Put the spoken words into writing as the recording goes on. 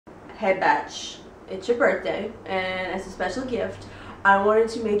Hey Batch, it's your birthday, and as a special gift, I wanted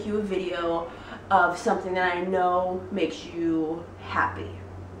to make you a video of something that I know makes you happy.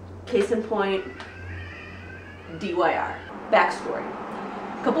 Case in point, DYR. Backstory.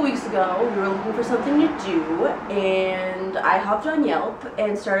 A couple weeks ago, we were looking for something to do, and I hopped on Yelp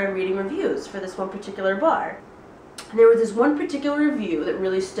and started reading reviews for this one particular bar. And there was this one particular review that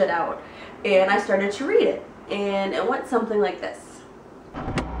really stood out, and I started to read it, and it went something like this.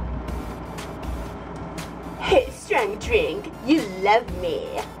 Hey, strong drink, you love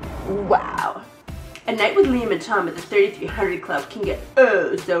me. Wow. A night with Liam and Tom at the 3300 Club can get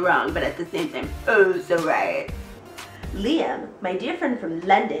oh so wrong, but at the same time, oh so right. Liam, my dear friend from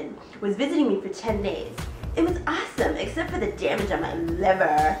London, was visiting me for 10 days. It was awesome, except for the damage on my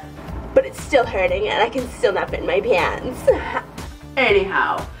liver. But it's still hurting, and I can still not fit in my pants.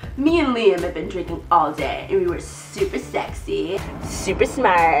 Anyhow, me and Liam have been drinking all day, and we were super sexy, super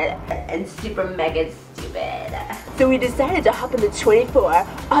smart, and super mega stupid. So we decided to hop on the 24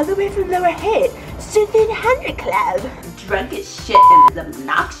 all the way from Lower Haight to the 100 Club. Drunk as shit and is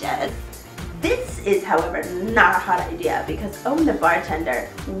obnoxious. This is, however, not a hot idea because Owen the bartender,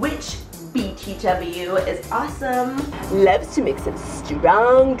 which BTW is awesome, loves to make some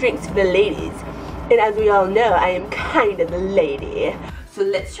strong drinks for the ladies. And as we all know, I am kind of a lady. So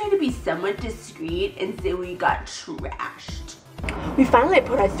let's try to be somewhat discreet and say we got trashed. We finally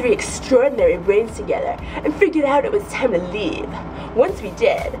put our three extraordinary brains together and figured out it was time to leave. Once we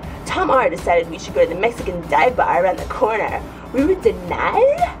did, Tom R. decided we should go to the Mexican dive bar around the corner. We were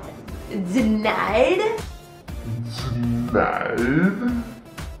denied? Denied?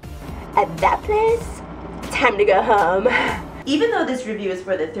 At that place, time to go home. Even though this review is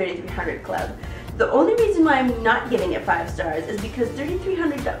for the 3300 Club, the only reason why I'm not giving it 5 stars is because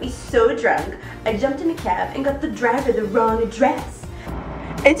 3300 got me so drunk, I jumped in a cab and got the driver the wrong address.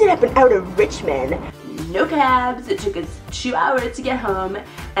 Ended up in outer Richmond. No cabs, it took us 2 hours to get home, and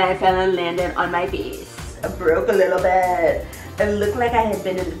I fell and landed on my face. I broke a little bit. It looked like I had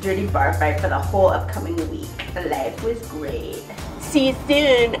been in a dirty bar fight for the whole upcoming week. Life was great. See you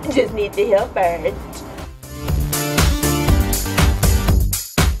soon, just need to heal first.